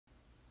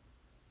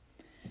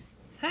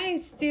Hi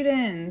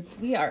students,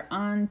 we are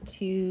on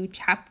to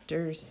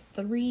chapters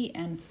 3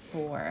 and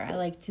 4. I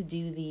like to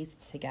do these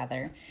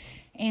together.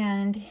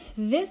 And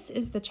this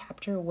is the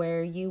chapter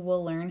where you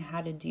will learn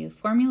how to do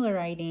formula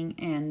writing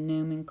and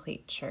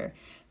nomenclature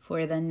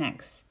for the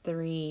next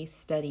 3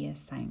 study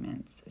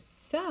assignments.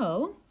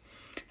 So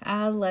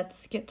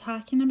let's get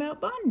talking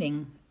about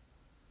bonding.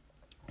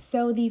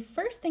 So the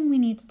first thing we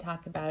need to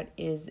talk about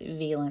is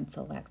valence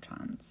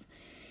electrons.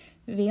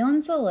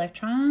 Valence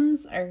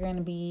electrons are going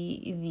to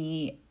be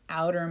the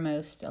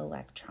outermost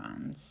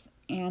electrons,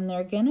 and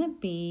they're going to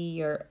be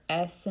your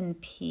S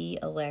and P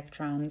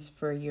electrons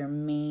for your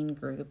main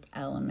group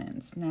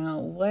elements. Now,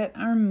 what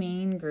are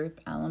main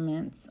group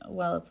elements?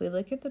 Well, if we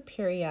look at the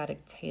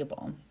periodic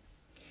table,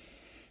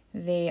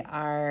 they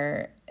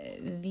are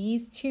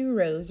these 2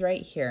 rows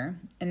right here,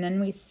 and then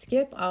we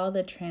skip all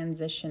the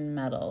transition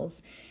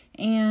metals,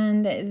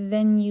 and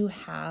then you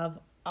have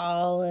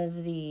all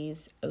of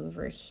these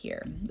over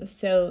here.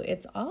 So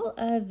it's all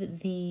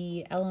of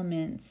the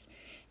elements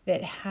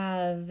that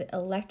have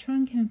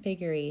electron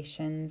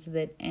configurations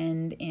that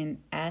end in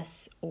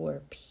S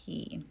or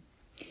P.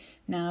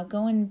 Now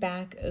going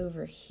back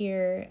over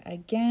here,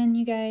 again,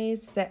 you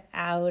guys, the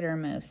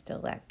outermost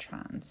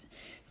electrons.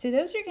 So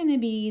those are going to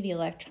be the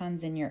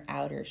electrons in your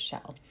outer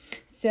shell.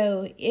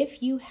 So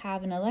if you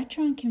have an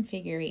electron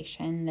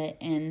configuration that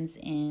ends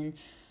in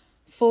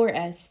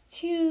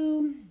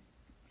 4s2,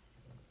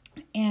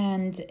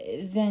 and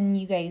then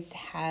you guys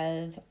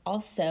have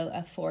also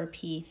a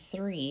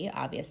 4p3,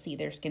 obviously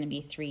there's going to be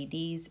 3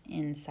 Ds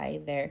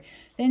inside there,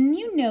 then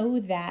you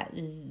know that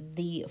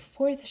the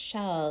 4th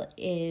shell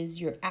is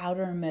your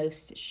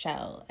outermost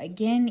shell.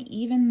 Again,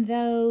 even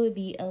though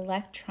the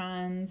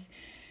electrons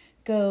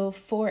go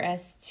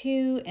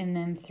 4s2 and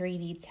then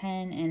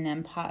 3d10 and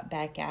then pop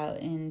back out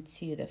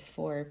into the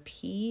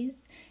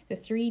 4p's, the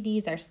 3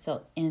 Ds are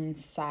still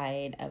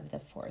inside of the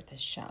 4th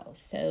shell.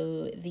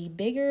 So the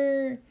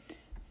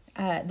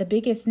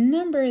biggest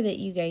number that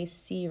you guys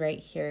see right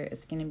here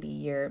is going to be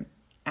your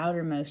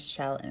outermost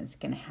shell, and it's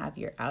going to have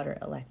your outer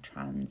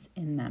electrons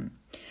in them.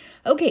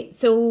 Okay,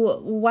 so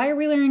why are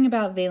we learning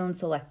about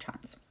valence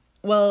electrons?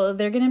 Well,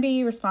 they're going to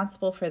be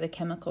responsible for the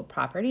chemical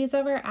properties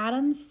of our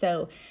atoms,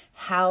 so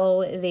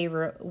how they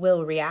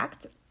will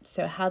react,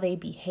 so how they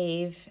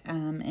behave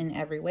in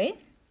every way.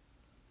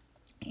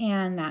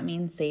 And that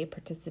means they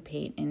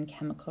participate in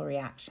chemical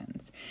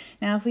reactions.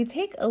 Now, if we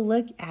take a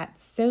look at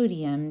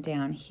sodium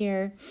down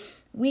here,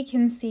 we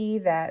can see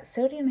that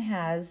sodium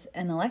has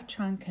an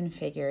electron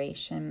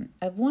configuration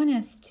of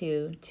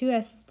 1s2,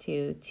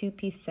 2s2,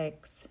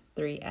 2p6,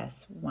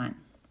 3s1.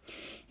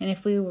 And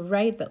if we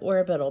write the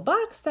orbital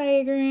box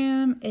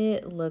diagram,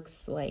 it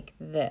looks like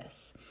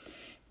this.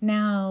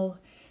 Now,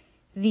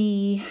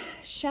 the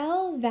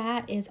shell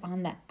that is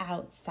on the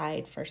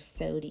outside for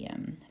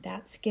sodium,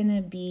 that's going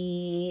to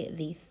be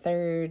the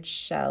 3rd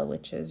shell,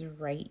 which is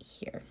right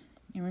here.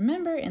 And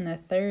remember, in the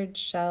 3rd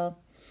shell,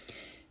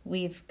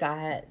 we've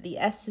got the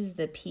S's,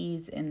 the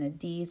P's, and the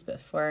D's, but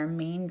for our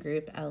main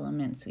group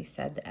elements, we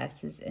said the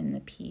S's and the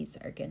P's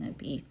are going to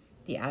be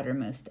the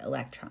outermost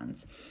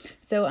electrons.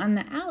 So on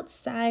the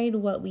outside,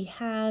 what we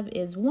have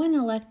is 1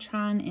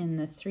 electron in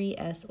the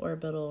 3s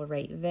orbital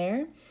right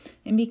there.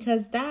 And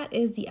because that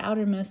is the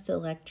outermost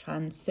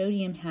electron,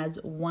 sodium has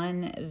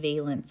 1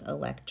 valence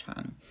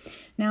electron.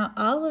 Now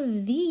all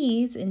of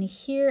these in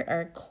here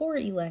are core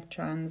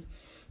electrons,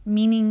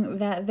 meaning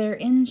that they're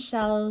in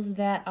shells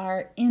that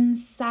are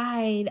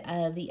inside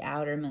of the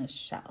outermost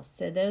shell.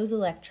 So those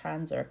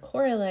electrons are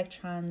core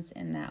electrons,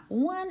 and that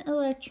 1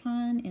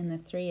 electron in the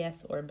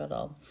 3s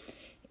orbital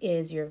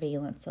is your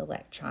valence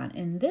electron.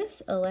 And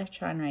this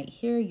electron right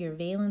here, your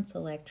valence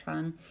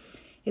electron,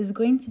 is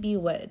going to be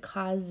what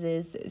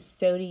causes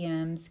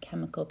sodium's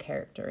chemical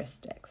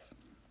characteristics.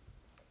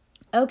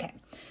 Okay,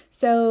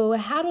 so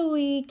how do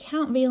we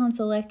count valence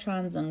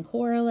electrons and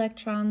core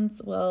electrons?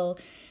 Well,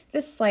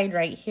 this slide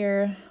right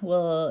here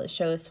will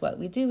show us what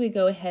we do. We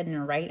go ahead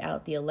and write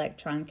out the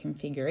electron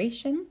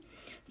configuration.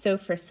 So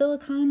for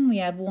silicon, we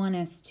have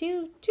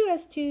 1s2,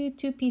 2s2,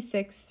 2p6,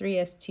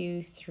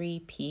 3s2,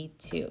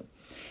 3p2.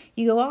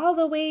 You go all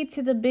the way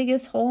to the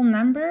biggest whole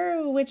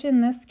number, which in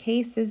this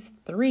case is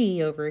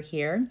 3 over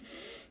here.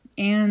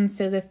 And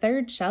so the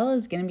 3rd shell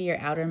is going to be your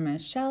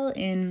outermost shell.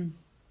 And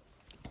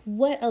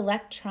what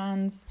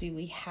electrons do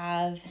we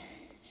have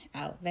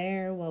out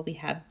there? Well, we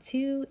have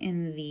 2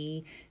 in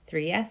the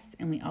 3s,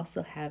 and we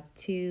also have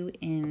 2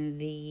 in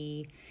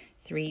the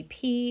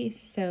 3p.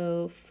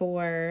 So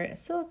for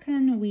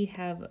silicon, we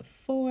have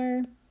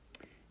 4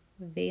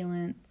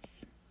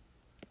 valence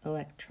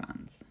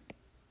electrons.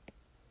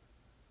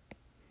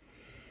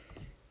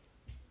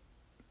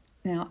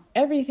 Now,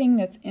 everything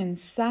that's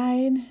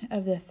inside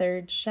of the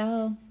 3rd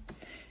shell,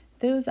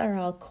 those are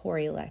all core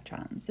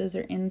electrons. Those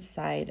are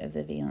inside of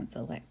the valence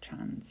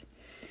electrons.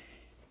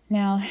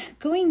 Now,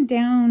 going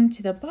down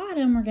to the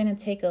bottom, we're going to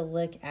take a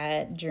look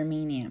at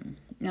germanium.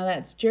 Now,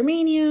 that's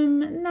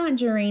germanium, not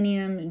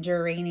geranium.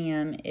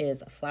 Geranium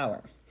is a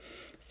flower.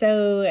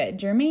 So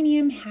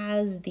germanium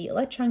has the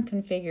electron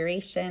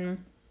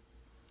configuration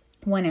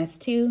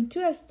 1s2,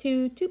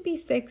 2s2,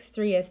 2p6,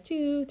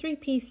 3s2,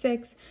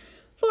 3p6,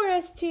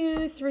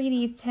 4s2,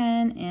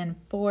 3d10, and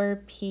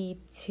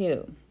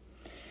 4p2.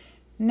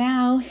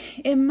 Now,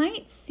 it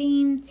might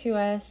seem to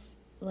us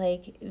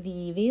like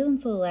the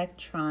valence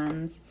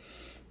electrons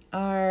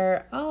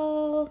are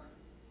all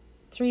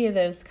three of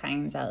those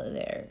kinds out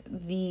there.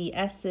 The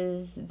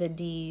S's, the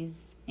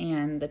D's,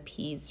 and the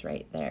P's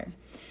right there.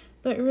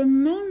 But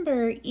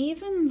remember,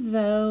 even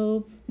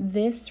though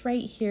this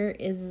right here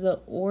is the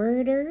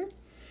order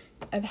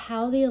of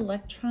how the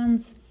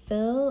electrons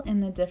fill in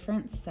the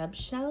different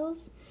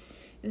subshells,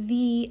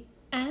 the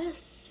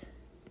S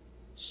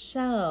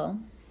shell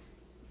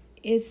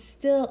is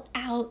still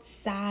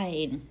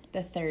outside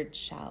the third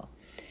shell.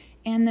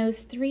 And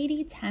those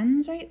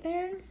 3d10s right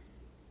there,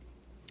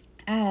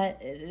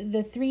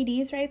 the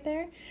 3Ds right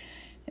there,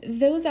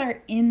 those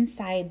are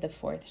inside the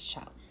fourth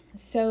shell.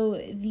 So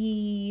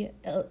the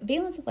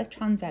valence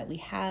electrons that we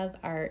have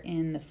are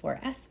in the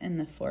 4s and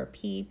the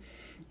 4p.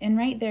 And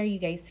right there you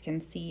guys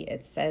can see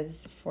it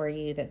says for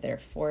you that there are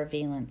 4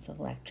 valence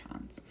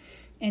electrons.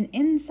 And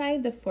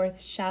inside the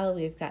fourth shell,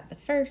 we've got the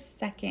first,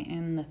 second,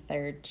 and the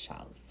third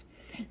shells.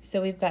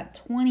 So we've got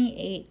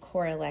 28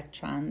 core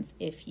electrons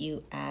if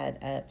you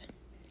add up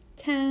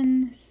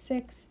 10,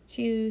 6,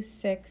 2,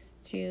 6,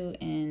 2,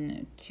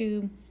 and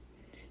 2.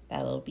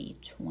 That'll be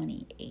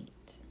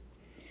 28.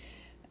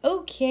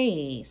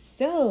 Okay,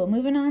 so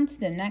moving on to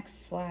the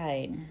next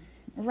slide.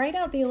 Write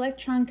out the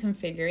electron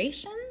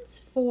configurations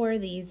for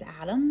these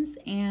atoms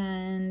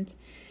and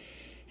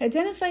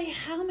identify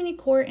how many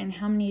core and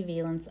how many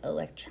valence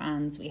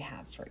electrons we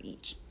have for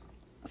each.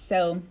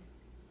 So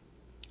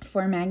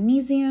for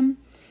magnesium,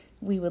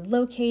 we would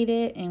locate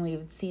it and we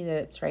would see that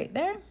it's right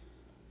there.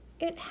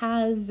 It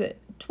has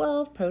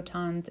 12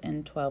 protons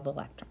and 12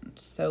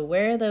 electrons. So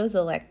where are those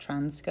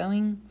electrons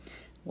going?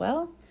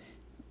 Well,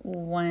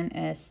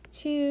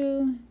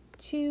 1s2,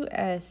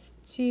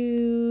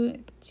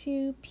 2s2,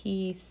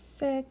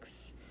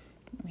 2p6.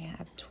 We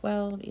have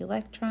 12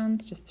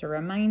 electrons, just to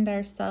remind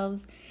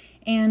ourselves.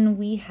 And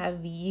we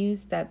have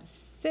used up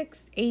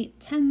 6, 8,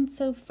 10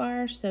 so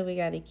far, so we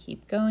got to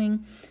keep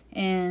going.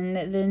 And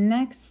the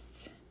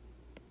next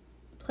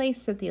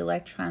place that the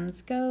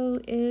electrons go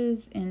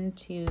is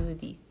into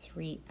the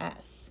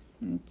 3s.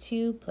 And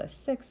 2 plus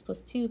 6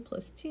 plus 2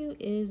 plus 2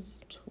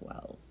 is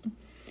 12.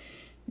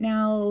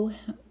 Now,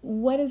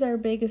 what is our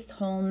biggest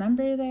whole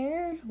number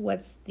there?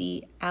 What's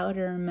the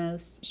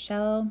outermost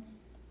shell?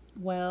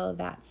 Well,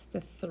 that's the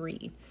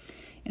 3.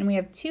 And we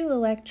have 2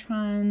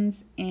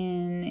 electrons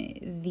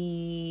in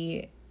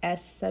the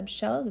S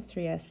subshell, the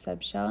 3s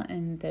subshell,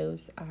 and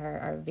those are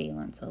our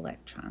valence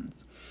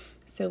electrons.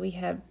 So we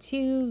have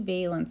 2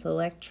 valence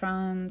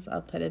electrons.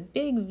 I'll put a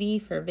big V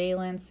for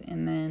valence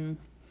and then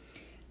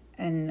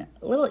a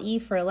little e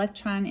for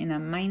electron and a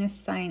minus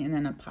sign and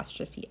then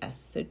apostrophe S.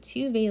 So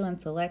 2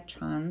 valence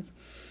electrons.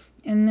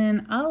 And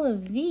then all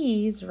of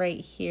these right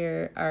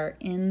here are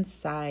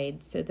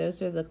inside. So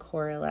those are the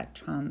core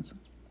electrons.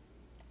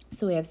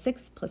 So we have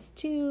 6 plus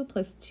 2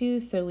 plus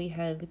 2. So we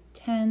have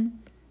 10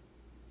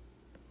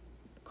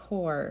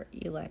 core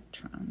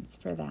electrons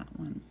for that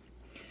one.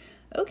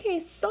 Okay,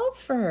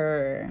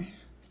 sulfur.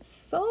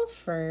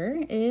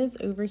 Sulfur is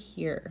over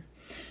here.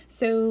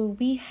 So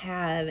we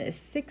have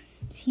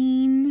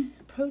 16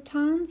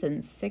 protons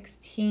and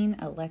 16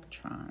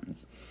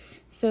 electrons.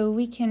 So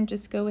we can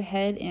just go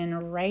ahead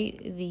and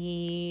write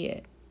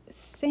the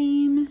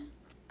same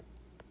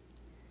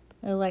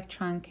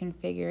electron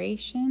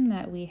configuration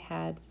that we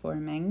had for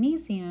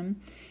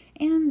magnesium,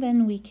 and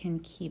then we can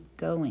keep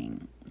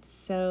going.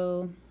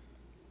 So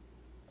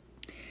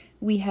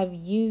we have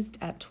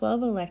used up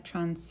 12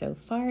 electrons so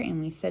far,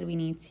 and we said we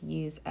need to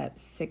use up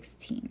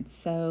 16.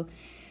 So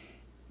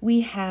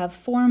we have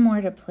 4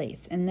 more to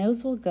place, and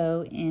those will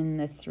go in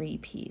the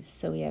 3Ps.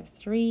 So we have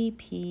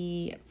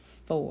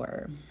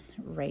 3p4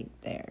 right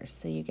there.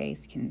 So you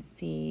guys can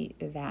see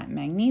that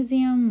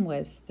magnesium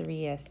was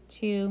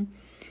 3s2.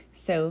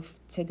 So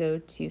to go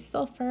to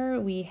sulfur,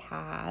 we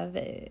have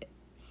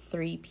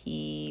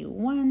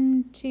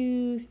 3p1,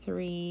 2,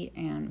 3,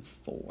 and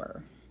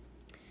 4.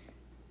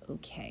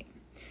 Okay,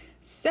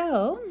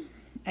 so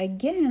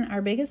again,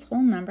 our biggest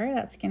whole number,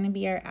 that's going to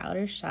be our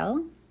outer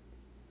shell.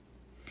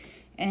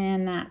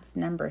 And that's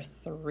number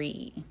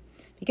 3,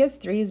 because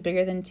 3 is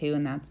bigger than 2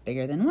 and that's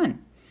bigger than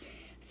 1.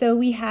 So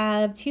we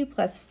have 2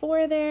 plus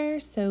 4 there,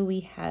 so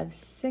we have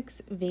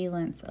 6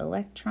 valence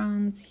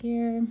electrons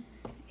here.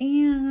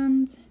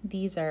 And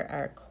these are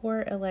our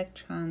core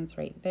electrons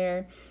right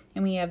there.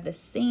 And we have the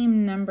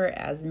same number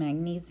as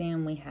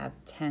magnesium. We have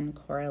 10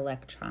 core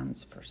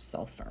electrons for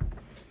sulfur.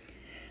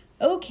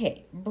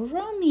 Okay,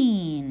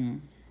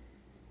 bromine.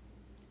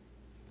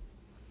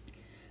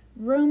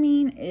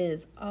 Bromine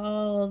is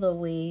all the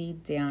way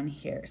down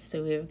here.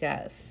 So we've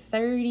got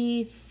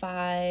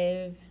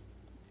 35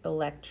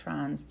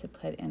 electrons to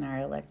put in our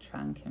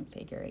electron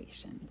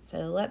configuration.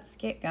 So let's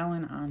get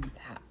going on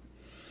that.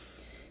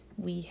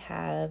 We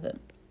have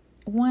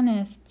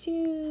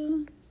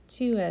 1s2,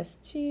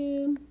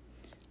 2s2,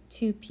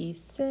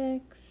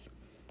 2p6,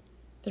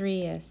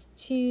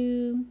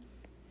 3s2,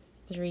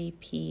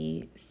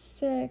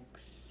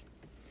 3p6,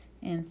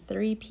 and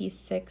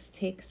 3p6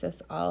 takes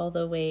us all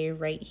the way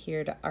right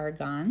here to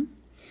argon.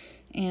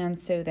 And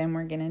so then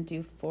we're going to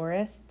do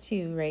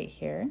 4s2 right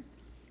here.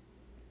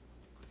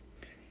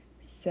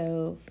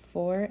 So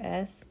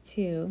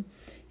 4s2.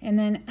 And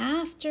then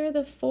after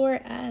the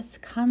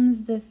 4s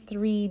comes the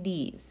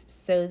 3ds.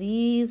 So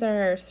these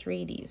are our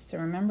 3ds. So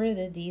remember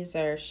the d's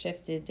are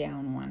shifted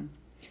down one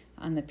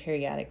on the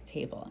periodic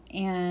table.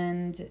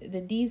 And the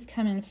d's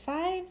come in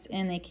 5s,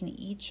 and they can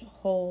each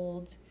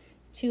hold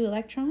 2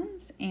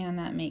 electrons, and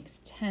that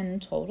makes 10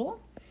 total.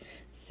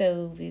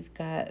 So we've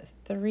got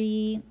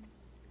 3d10,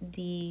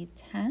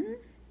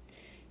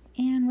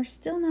 and we're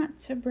still not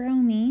to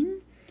bromine.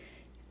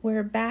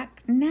 We're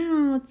back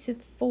now to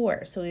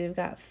 4, so we've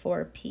got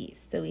 4p.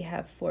 So we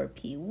have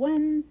 4p,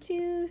 1,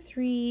 2,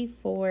 3,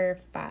 4,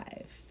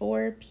 5,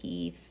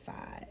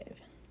 4p5.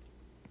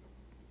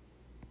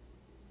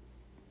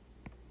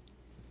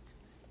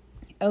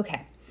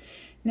 Okay,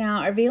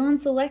 now our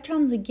valence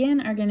electrons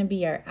again are going to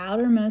be our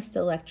outermost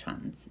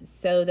electrons.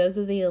 So those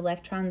are the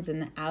electrons in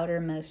the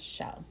outermost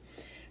shell.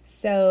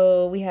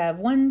 So we have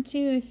 1,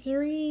 2,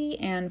 3,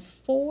 and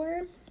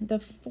 4. The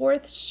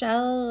 4th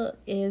shell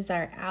is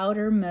our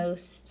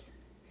outermost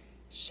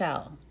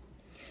shell.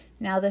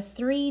 Now the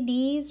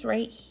 3ds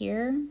right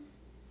here,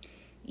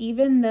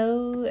 even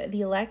though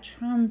the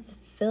electrons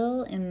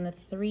fill in the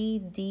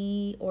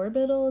 3d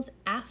orbitals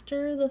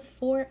after the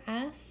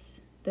 4s,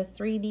 the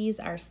 3ds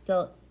are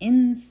still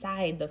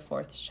inside the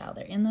 4th shell.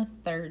 They're in the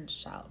 3rd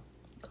shell,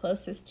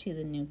 closest to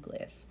the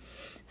nucleus.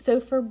 So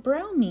for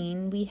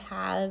bromine, we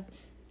have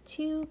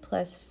 2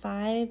 plus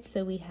 5,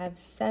 so we have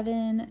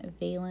 7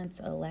 valence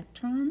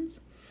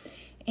electrons.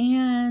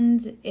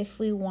 And if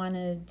we want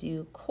to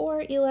do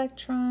core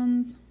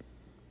electrons,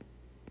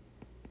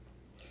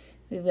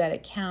 we've got to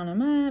count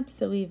them up.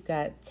 So we've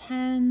got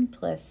 10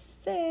 plus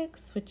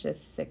 6, which is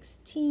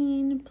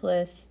 16,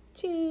 plus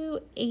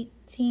 2,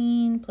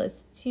 18,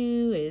 plus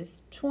 2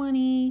 is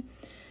 20,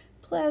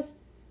 plus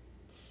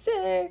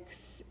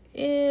 6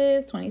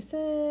 is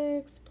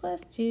 26,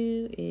 plus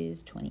 2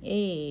 is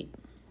 28.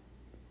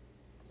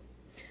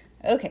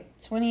 Okay,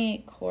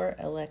 28 core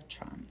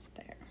electrons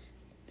there.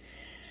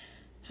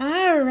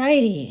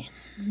 Alrighty,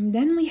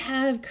 then we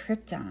have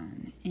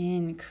krypton,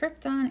 and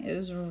krypton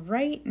is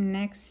right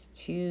next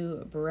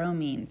to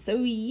bromine. So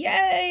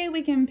yay,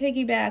 we can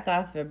piggyback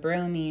off of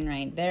bromine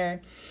right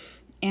there.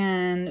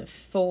 And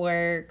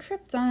for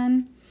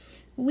krypton,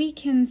 we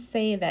can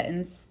say that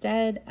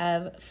instead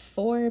of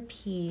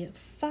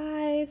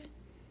 4p5,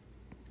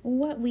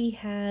 what we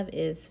have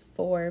is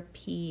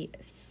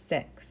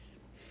 4p6.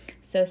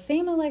 So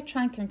same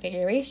electron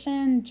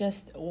configuration,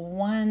 just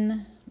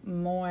one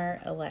more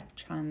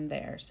electron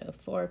there, so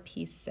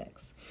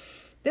 4p6.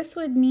 This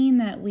would mean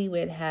that we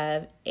would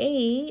have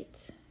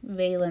 8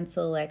 valence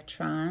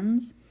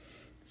electrons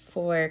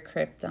for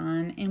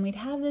krypton, and we'd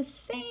have the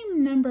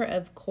same number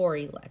of core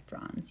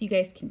electrons. You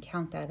guys can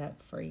count that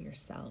up for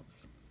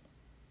yourselves.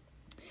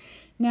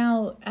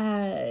 Now,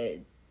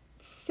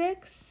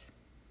 6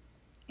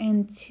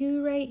 and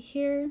 2 right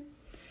here,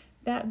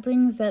 that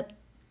brings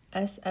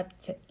us up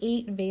to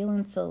 8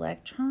 valence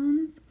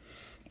electrons.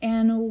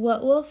 And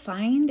what we'll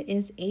find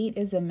is 8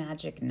 is a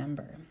magic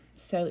number.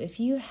 So if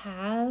you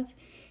have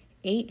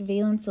 8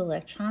 valence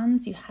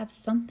electrons, you have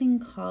something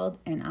called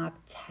an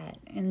octet,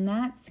 and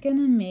that's going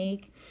to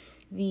make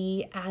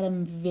the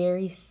atom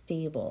very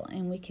stable.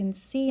 And we can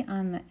see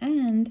on the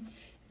end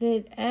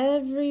that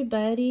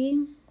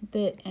everybody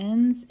that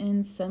ends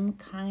in some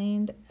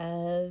kind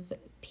of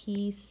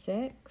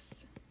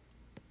P6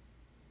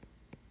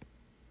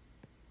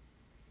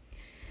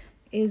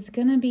 is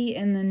going to be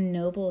in the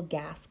noble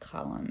gas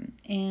column.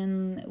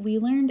 And we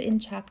learned in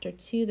chapter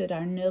 2 that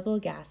our noble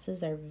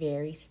gases are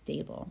very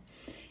stable.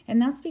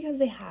 And that's because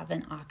they have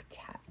an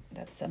octet.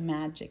 That's a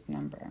magic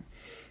number.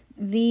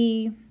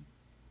 The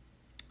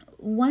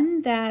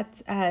one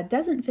that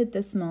doesn't fit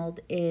this mold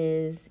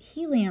is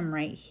helium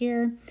right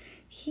here.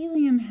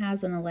 Helium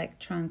has an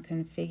electron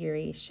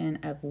configuration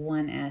of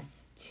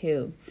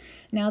 1s2.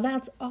 Now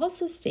that's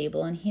also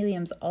stable, and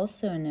helium's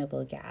also a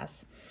noble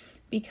gas,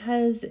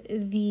 because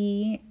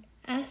the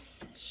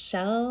S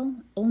shell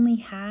only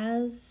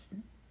has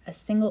a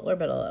single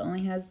orbital. It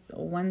only has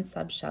one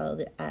subshell,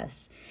 the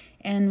S.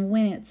 And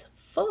when it's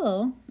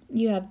full,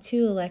 you have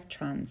 2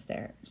 electrons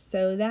there.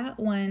 So that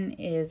one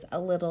is a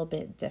little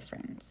bit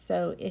different.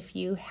 So if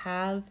you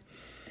have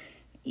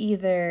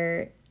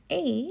either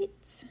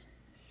 8,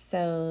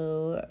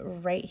 so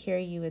right here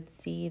you would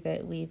see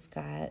that we've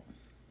got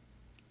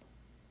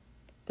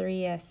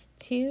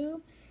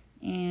 3s2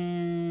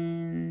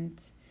 and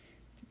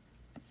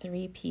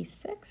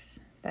 3p6,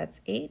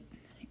 that's 8.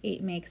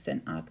 8 makes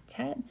an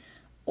octet.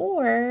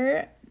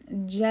 Or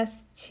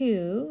just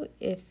 2,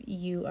 if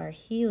you are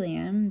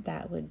helium,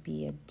 that would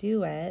be a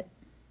duet.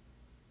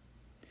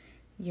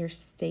 You're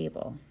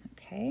stable,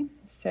 okay?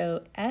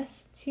 So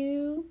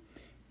S2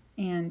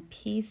 and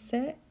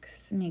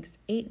P6 makes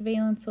 8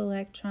 valence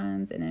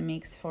electrons, and it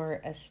makes for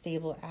a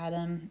stable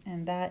atom,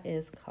 and that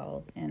is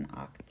called an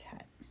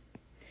octet.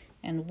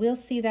 And we'll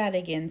see that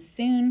again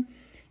soon.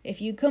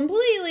 If you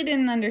completely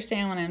didn't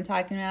understand what I'm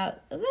talking about,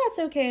 that's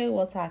okay.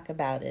 We'll talk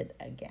about it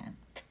again.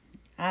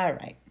 All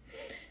right.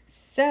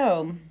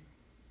 So,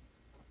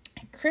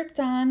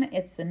 krypton,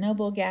 it's the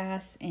noble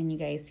gas, and you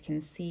guys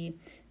can see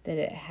that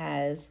it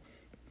has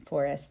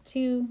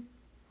 4s2,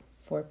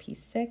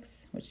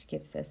 4p6, which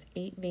gives us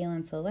 8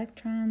 valence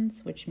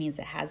electrons, which means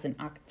it has an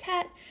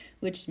octet,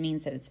 which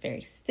means that it's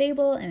very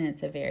stable and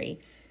it's a very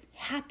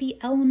happy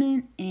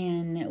element.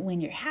 And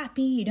when you're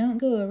happy, you don't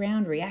go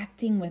around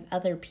reacting with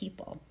other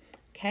people.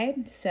 Okay,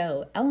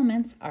 so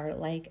elements are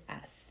like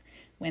us.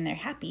 When they're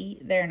happy,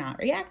 they're not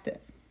reactive.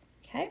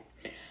 Okay,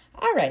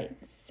 all right,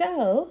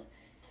 so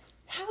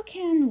how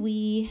can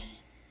we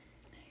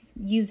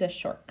use a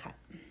shortcut?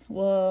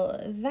 Well,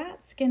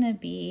 that's going to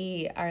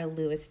be our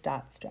Lewis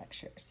dot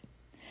structures.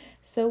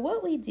 So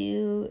what we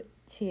do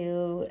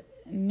to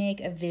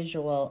make a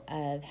visual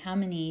of how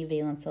many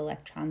valence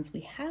electrons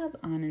we have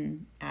on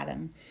an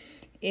atom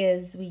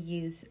is we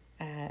use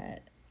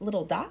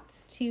little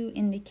dots to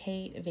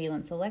indicate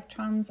valence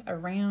electrons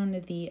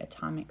around the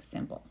atomic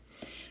symbol.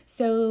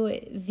 So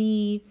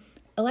the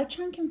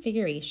electron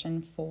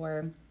configuration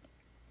for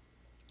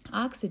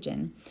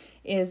oxygen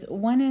is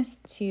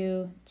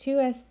 1s2,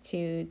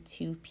 2s2,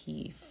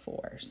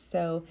 2p4.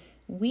 So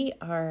we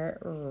are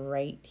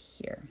right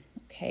here.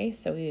 Okay,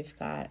 so we've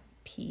got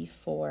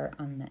p4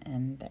 on the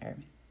end there.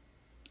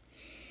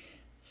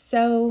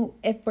 So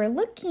if we're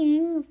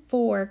looking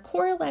for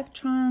core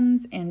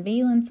electrons and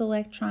valence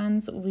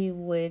electrons, we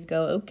would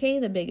go, okay,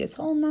 the biggest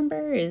whole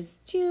number is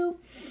 2,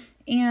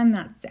 and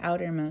that's the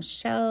outermost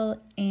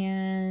shell,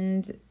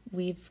 and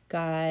we've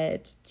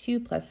got 2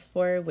 plus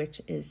 4, which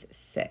is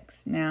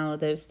 6. Now,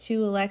 those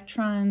 2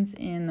 electrons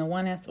in the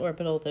 1s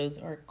orbital, those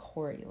are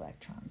core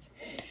electrons.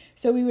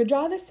 So we would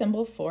draw the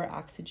symbol for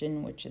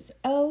oxygen, which is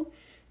O,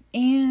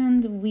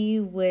 and we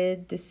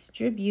would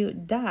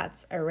distribute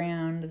dots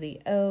around the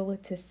O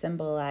to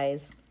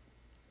symbolize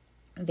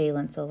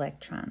valence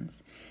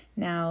electrons.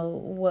 Now,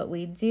 what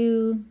we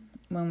do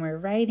when we're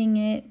writing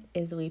it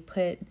is we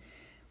put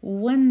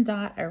 1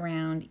 dot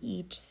around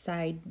each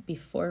side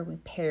before we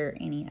pair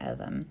any of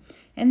them.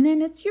 And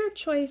then it's your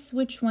choice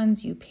which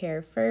ones you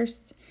pair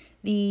first.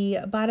 The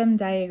bottom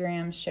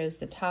diagram shows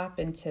the top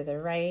and to the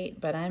right,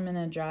 but I'm going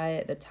to draw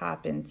it the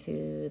top and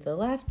to the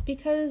left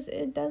because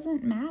it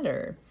doesn't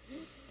matter.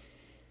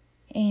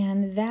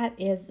 And that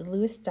is the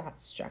Lewis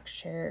dot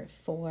structure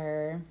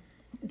for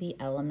the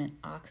element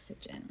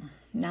oxygen.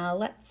 Now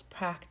let's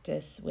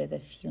practice with a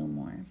few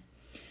more.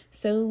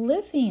 So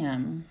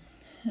lithium.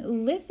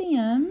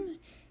 Lithium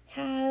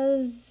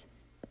has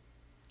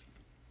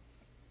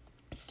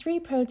 3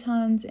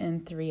 protons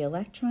and 3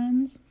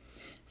 electrons.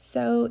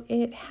 So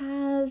it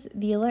has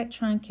the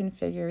electron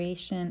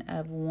configuration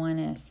of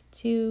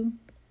 1s2,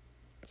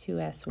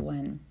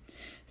 2s1.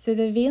 So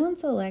the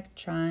valence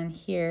electron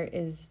here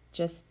is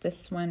just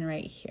this one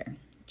right here,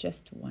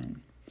 just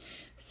 1.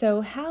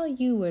 So how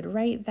you would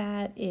write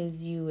that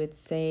is you would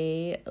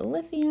say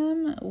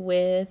lithium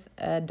with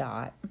a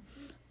dot,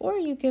 or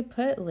you could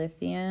put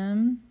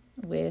lithium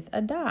with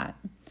a dot,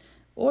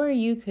 or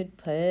you could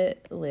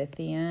put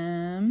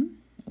lithium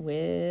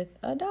with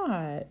a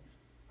dot.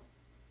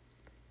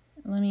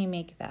 Let me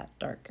make that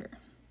darker.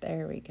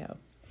 There we go.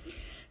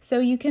 So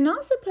you can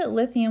also put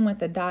lithium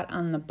with a dot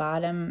on the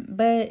bottom,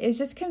 but it's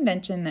just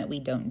convention that we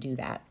don't do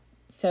that.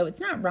 So it's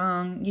not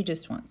wrong, you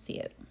just won't see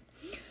it.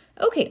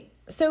 Okay,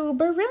 so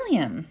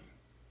beryllium.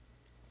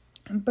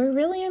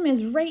 Beryllium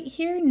is right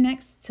here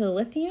next to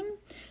lithium,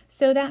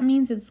 so that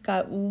means it's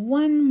got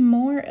 1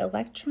 more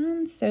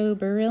electron, so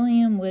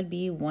beryllium would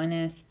be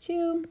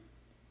 1s2,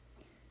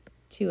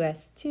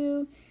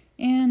 2s2,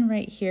 and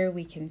right here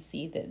we can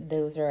see that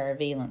those are our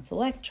valence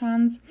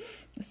electrons.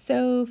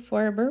 So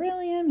for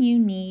beryllium, you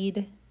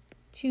need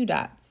 2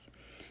 dots.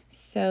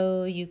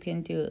 So you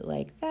can do it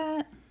like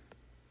that,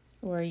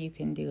 or you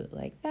can do it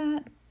like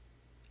that,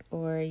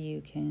 or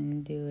you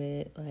can do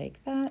it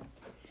like that,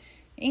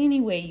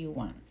 any way you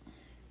want.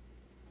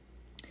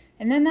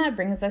 And then that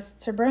brings us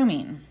to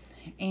bromine.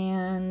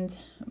 And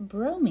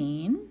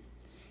bromine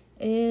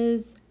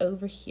is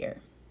over here.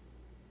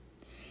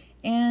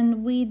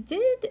 And we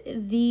did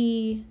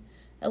the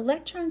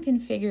electron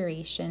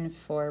configuration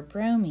for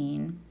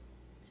bromine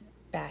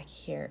back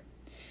here.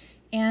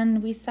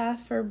 And we saw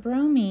for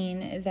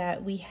bromine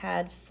that we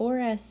had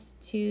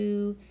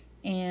 4s2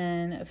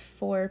 and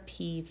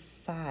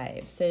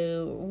 4p5.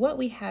 So what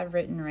we have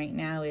written right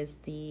now is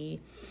the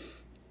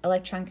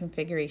electron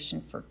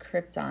configuration for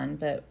krypton,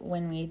 but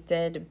when we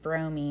did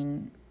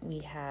bromine, we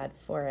had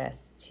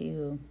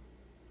 4s2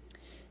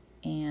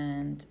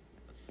 and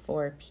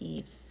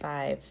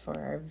 4p5 for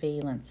our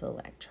valence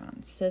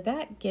electrons. So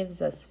that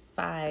gives us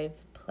 5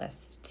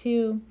 plus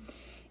 2,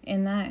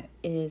 and that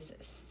is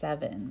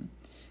 7.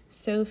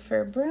 So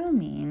for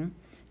bromine,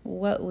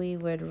 what we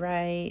would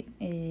write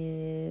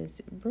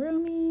is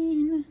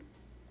bromine,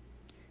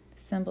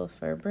 symbol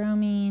for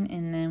bromine,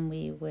 and then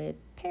we would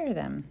pair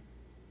them.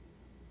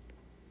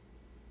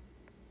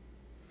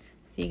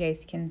 So you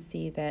guys can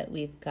see that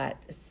we've got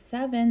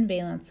 7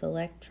 valence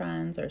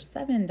electrons, or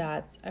 7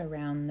 dots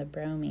around the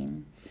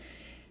bromine.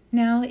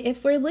 Now,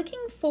 if we're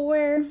looking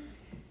for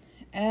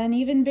an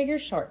even bigger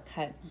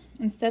shortcut,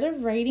 instead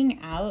of writing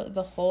out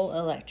the whole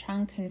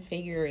electron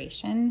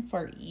configuration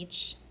for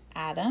each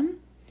atom,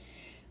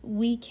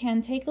 we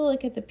can take a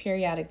look at the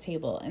periodic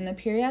table. And the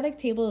periodic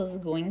table is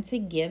going to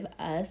give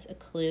us a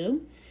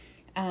clue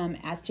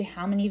as to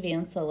how many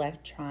valence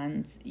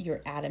electrons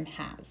your atom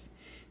has.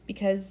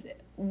 Because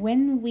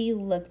when we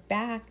look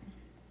back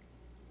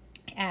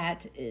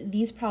at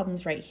these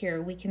problems right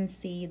here, we can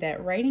see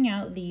that writing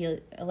out the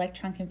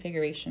electron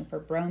configuration for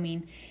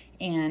bromine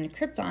and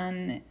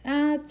krypton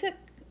took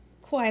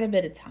quite a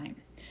bit of time.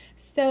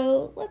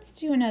 So let's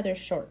do another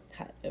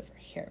shortcut over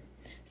here.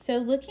 So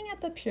looking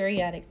at the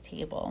periodic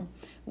table,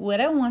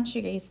 what I want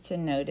you guys to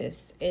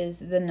notice is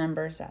the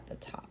numbers at the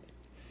top.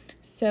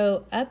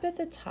 So up at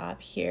the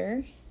top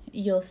here,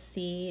 you'll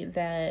see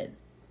that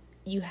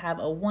you have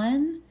a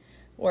 1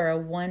 or a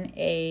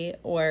 1A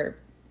or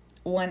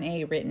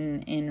 1A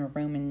written in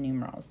Roman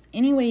numerals.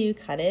 Any way you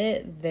cut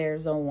it,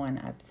 there's a 1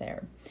 up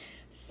there.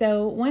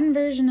 So one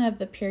version of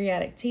the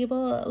periodic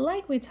table,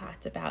 like we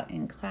talked about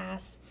in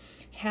class,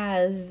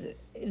 has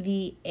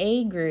the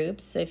A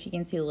groups. So if you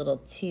can see a little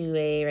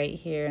 2A right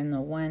here and the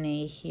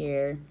 1A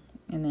here,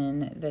 and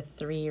then the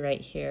 3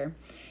 right here.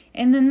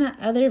 And then the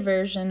other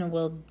version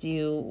will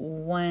do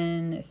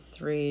 1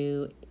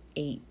 through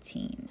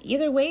 18.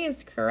 Either way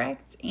is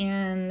correct,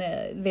 and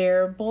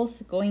they're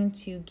both going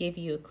to give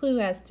you a clue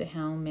as to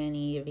how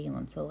many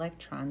valence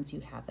electrons you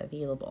have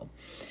available.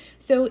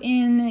 So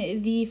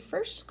in the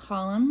first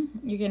column,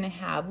 you're going to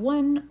have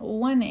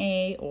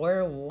 1A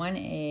or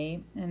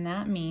 1A, and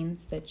that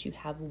means that you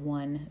have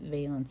 1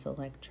 valence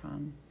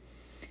electron.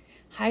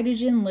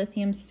 Hydrogen,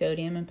 lithium,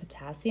 sodium, and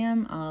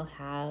potassium all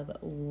have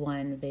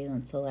 1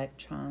 valence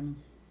electron.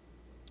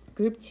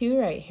 Group 2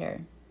 right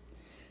here,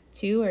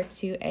 2 or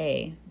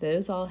 2A,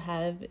 those all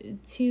have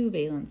 2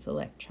 valence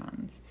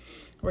electrons.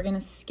 We're going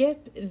to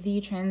skip the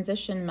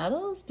transition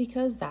metals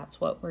because that's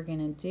what we're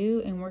going to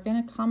do, and we're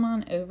going to come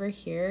on over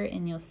here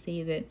and you'll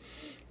see that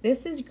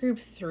this is group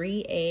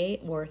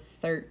 3A or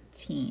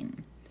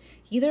 13.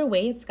 Either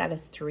way, it's got a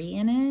 3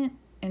 in it,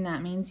 and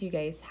that means you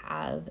guys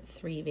have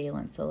 3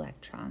 valence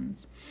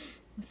electrons.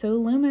 So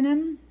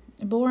aluminum,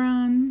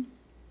 boron,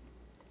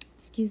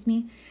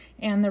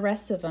 and the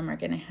rest of them are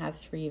going to have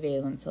 3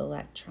 valence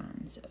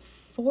electrons.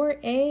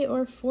 4A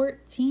or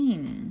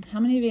 14, how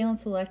many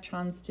valence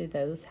electrons do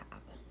those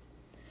have?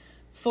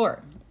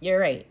 4, you're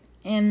right.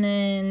 And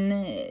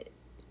then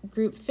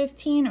group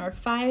 15 or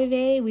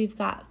 5A, we've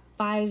got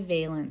 5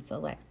 valence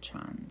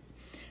electrons.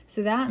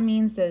 So that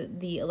means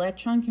that the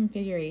electron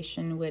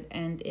configuration would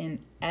end in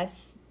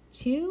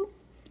S2,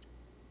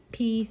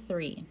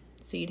 P3.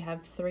 So you'd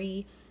have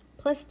 3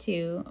 plus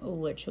 2,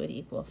 which would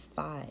equal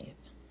 5.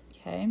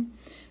 Okay,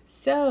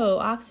 so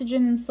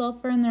oxygen and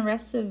sulfur and the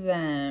rest of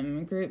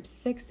them, group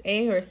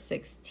 6A or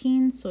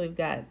 16, so we've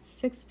got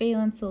 6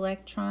 valence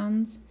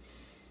electrons.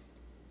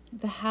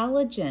 The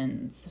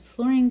halogens,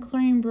 fluorine,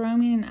 chlorine,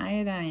 bromine, and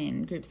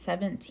iodine, group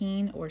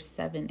 17 or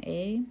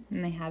 7A,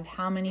 and they have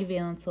how many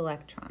valence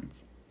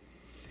electrons?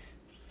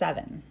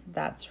 7,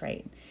 that's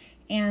right.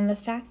 And the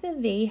fact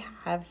that they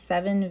have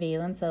 7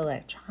 valence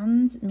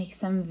electrons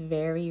makes them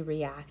very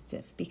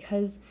reactive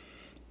because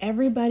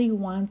everybody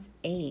wants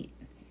 8.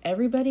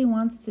 Everybody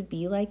wants to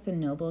be like the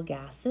noble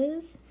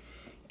gases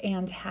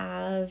and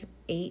have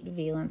 8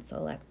 valence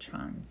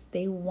electrons.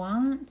 They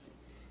want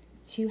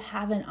to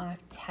have an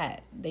octet.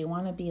 They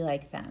want to be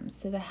like them.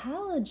 So the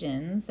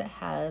halogens that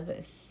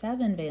have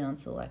 7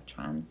 valence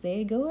electrons,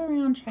 they go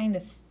around trying to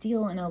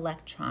steal an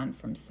electron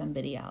from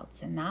somebody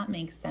else, and that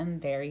makes them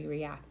very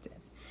reactive.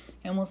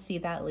 And we'll see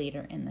that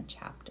later in the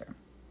chapter.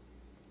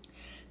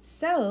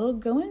 So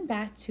going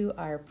back to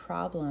our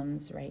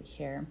problems right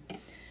here,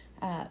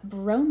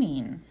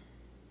 bromine.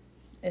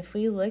 If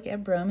we look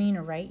at bromine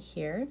right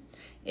here,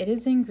 it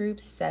is in group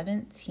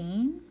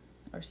 17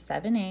 or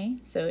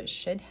 7A, so it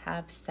should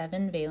have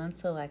 7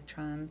 valence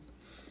electrons.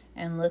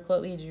 And look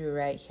what we drew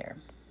right here.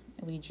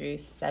 We drew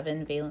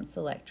 7 valence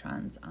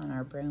electrons on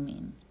our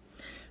bromine.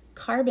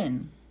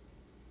 Carbon.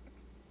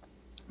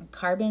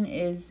 Carbon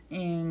is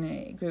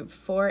in group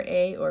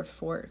 4A or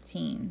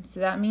 14, so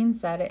that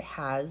means that it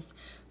has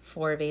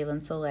 4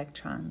 valence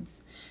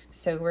electrons.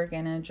 So we're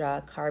going to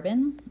draw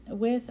carbon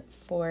with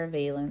 4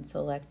 valence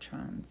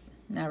electrons.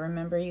 Now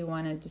remember, you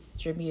want to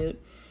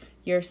distribute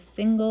your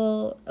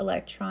single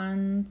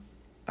electrons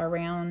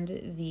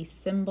around the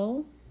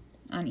symbol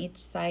on each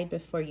side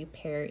before you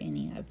pair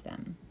any of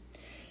them.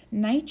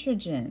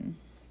 Nitrogen.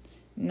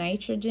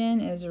 Nitrogen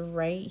is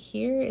right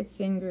here. It's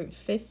in group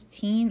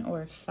 15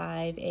 or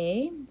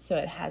 5A. So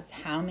it has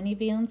how many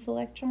valence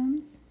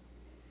electrons?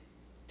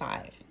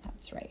 5.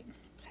 That's right.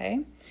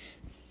 Okay.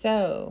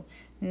 So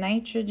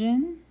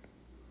nitrogen,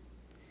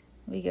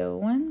 we go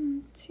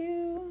 1,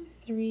 2,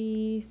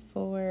 3,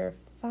 4,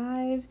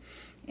 5.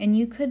 And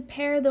you could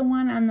pair the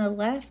one on the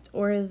left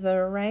or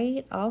the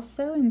right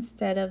also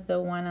instead of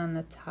the one on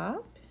the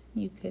top.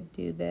 You could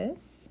do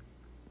this.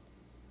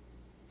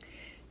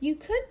 You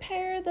could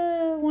pair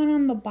the one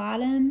on the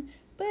bottom,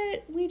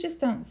 but we just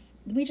don't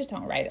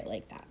write it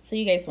like that. So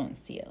you guys won't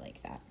see it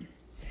like that.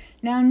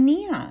 Now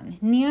neon.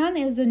 Neon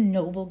is a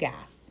noble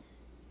gas.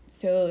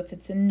 So if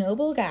it's a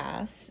noble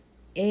gas,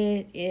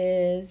 it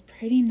is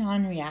pretty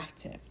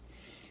non-reactive.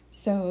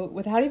 So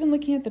without even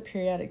looking at the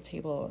periodic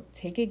table,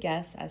 take a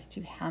guess as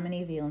to how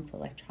many valence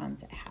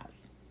electrons it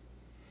has.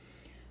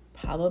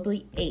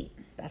 Probably 8.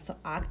 That's an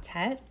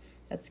octet.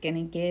 That's going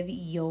to give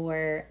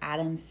your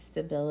atom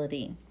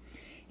stability.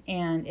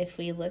 And if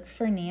we look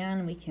for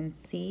neon, we can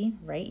see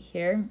right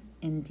here,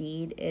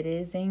 indeed, it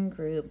is in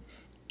group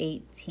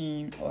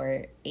 18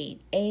 or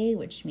 8A,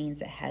 which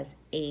means it has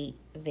 8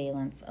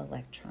 valence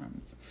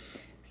electrons.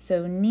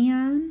 So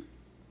neon,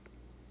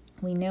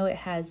 we know it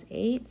has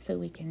 8, so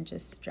we can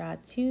just draw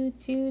 2,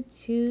 2,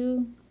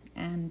 2,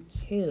 and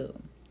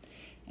 2.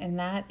 And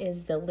that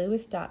is the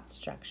Lewis dot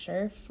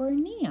structure for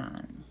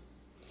neon.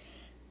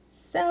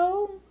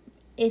 So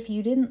if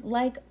you didn't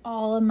like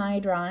all of my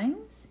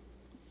drawings,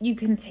 you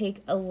can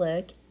take a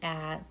look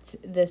at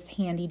this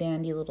handy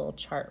dandy little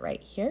chart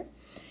right here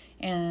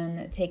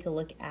and take a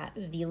look at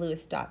the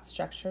Lewis dot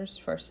structures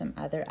for some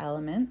other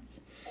elements.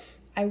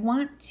 I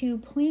want to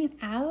point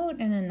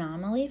out an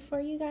anomaly for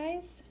you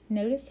guys.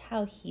 Notice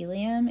how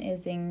helium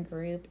is in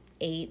group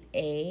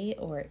 8A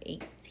or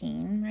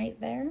 18 right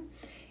there,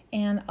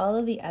 and all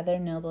of the other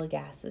noble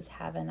gases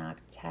have an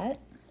octet.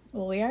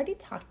 Well, we already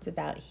talked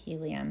about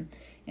helium,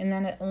 and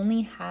then it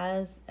only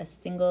has a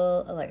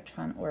single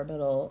electron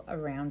orbital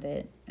around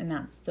it, and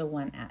that's the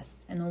 1s.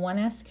 And the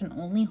 1s can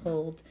only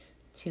hold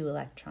 2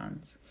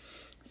 electrons.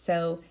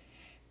 So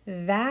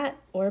that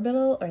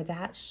orbital or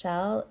that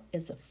shell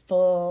is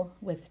full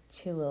with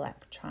 2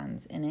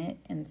 electrons in it,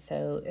 and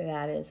so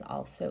that is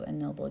also a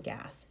noble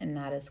gas, and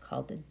that is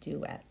called a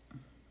duet.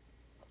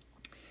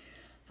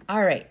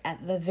 All right,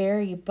 at the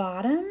very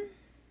bottom,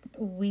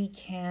 we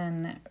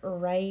can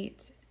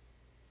write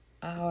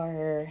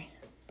our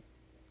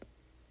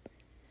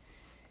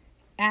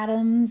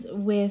atoms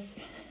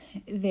with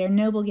their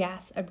noble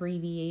gas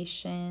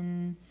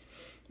abbreviation,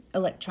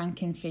 electron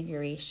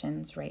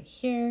configurations right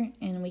here,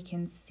 and we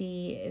can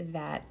see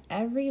that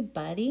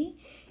everybody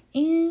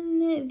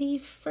in the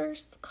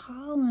first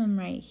column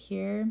right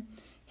here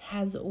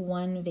has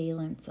 1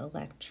 valence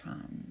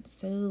electron.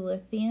 So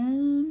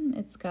lithium,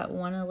 it's got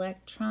 1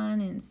 electron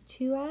and it's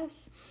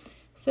 2s.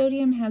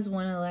 Sodium has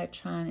 1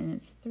 electron and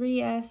it's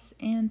 3s,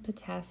 and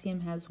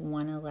potassium has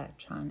 1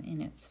 electron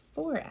and it's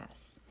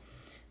 4s.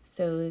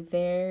 So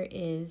there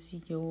is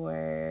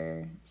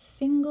your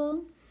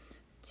single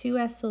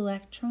 2s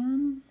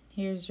electron,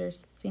 here's your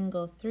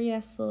single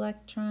 3s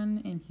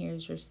electron, and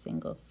here's your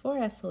single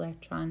 4s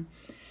electron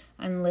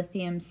on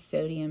lithium,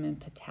 sodium, and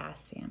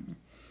potassium.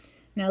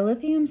 Now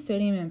lithium,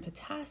 sodium, and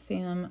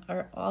potassium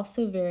are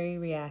also very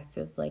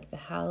reactive like the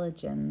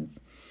halogens,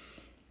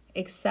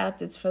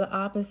 except it's for the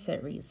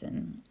opposite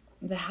reason.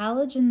 The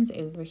halogens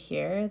over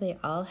here, they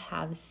all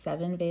have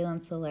 7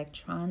 valence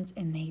electrons,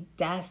 and they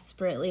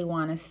desperately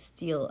want to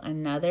steal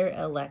another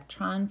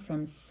electron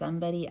from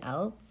somebody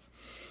else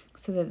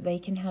so that they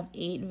can have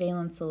 8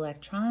 valence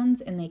electrons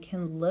and they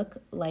can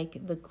look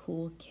like the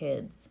cool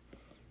kids,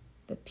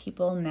 the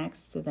people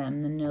next to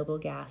them, the noble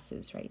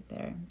gases right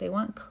there. They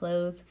want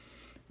clothes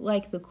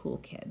like the cool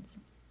kids.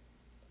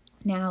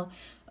 Now,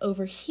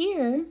 over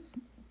here,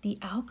 the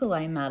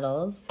alkali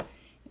metals,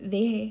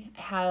 they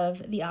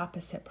have the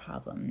opposite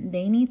problem.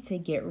 They need to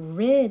get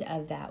rid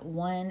of that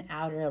 1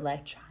 outer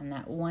electron,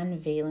 that 1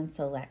 valence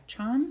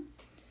electron.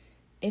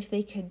 If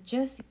they could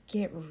just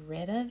get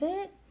rid of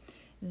it,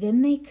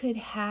 then they could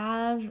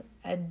have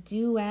a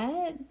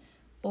duet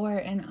or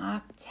an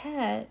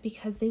octet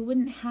because they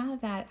wouldn't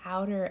have that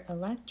outer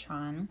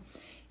electron,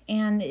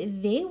 and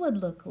they would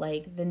look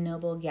like the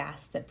noble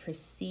gas that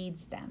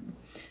precedes them.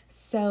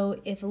 So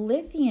if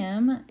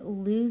lithium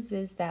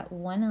loses that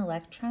 1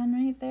 electron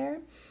right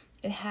there,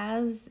 it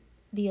has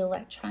the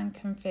electron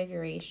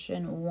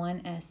configuration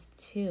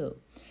 1s2,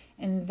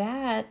 and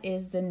that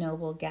is the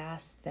noble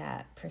gas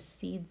that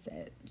precedes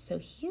it. So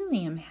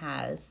helium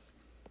has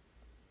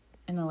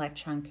an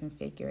electron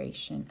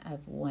configuration of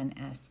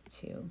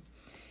 1s2.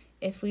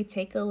 If we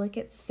take a look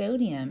at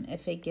sodium,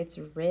 if it gets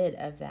rid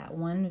of that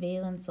 1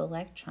 valence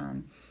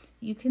electron,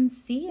 you can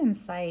see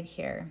inside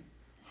here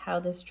how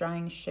this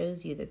drawing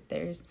shows you that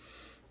there's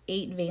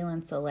 8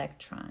 valence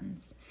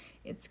electrons.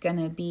 It's going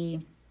to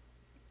be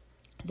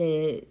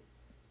the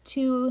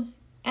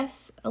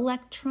 2s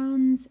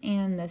electrons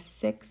and the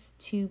 6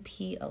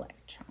 2p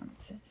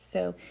electrons.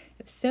 So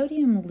if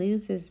sodium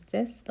loses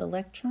this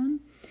electron,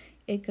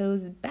 it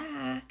goes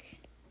back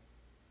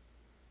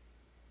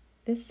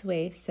this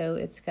way, so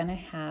it's going to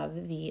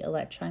have the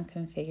electron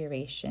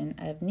configuration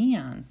of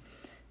neon.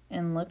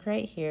 And look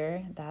right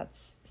here, that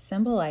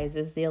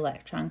symbolizes the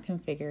electron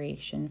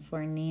configuration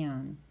for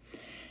neon.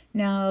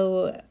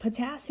 Now,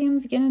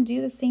 potassium's going to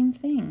do the same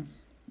thing.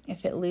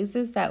 if it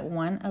loses that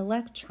one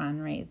electron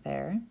right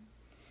there,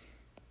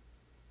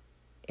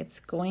 it's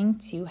going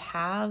to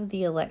have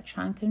the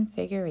electron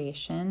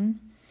configuration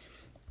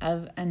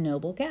of a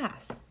noble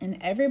gas. And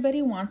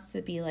everybody wants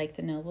to be like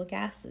the noble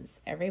gases.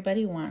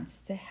 Everybody wants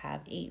to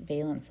have 8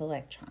 valence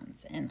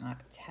electrons in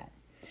octet.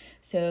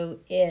 So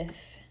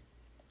if,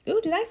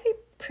 ooh, did I say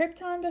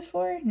krypton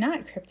before?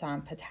 Not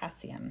krypton,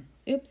 potassium.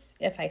 Oops,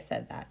 if I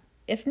said that.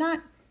 If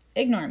not,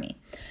 ignore me.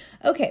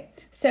 Okay,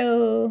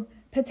 so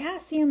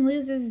potassium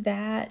loses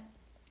that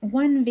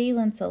 1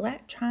 valence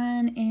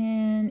electron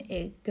and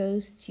it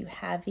goes to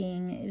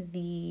having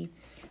the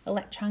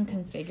electron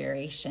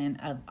configuration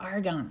of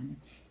argon.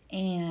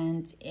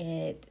 And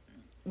it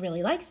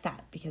really likes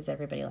that because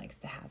everybody likes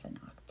to have an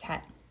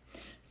octet.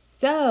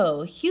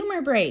 So,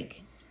 humor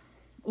break.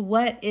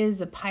 What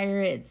is a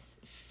pirate's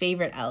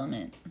favorite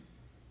element?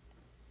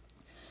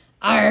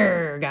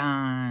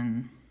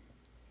 Argon.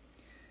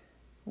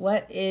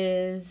 What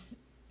is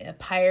a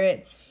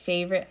pirate's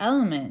favorite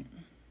element?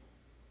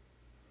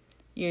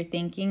 You're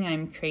thinking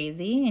I'm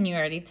crazy and you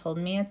already told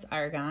me it's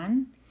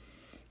argon.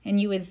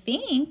 And you would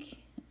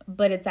think,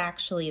 but it's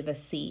actually the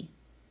sea.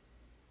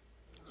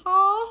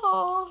 Ha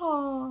ha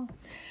ha.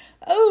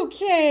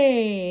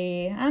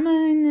 Okay, I'm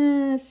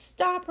gonna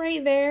stop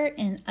right there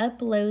and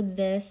upload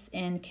this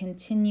and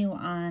continue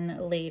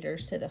on later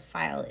so the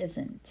file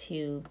isn't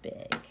too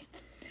big.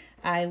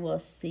 I will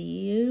see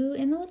you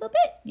in a little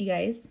bit, you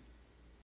guys.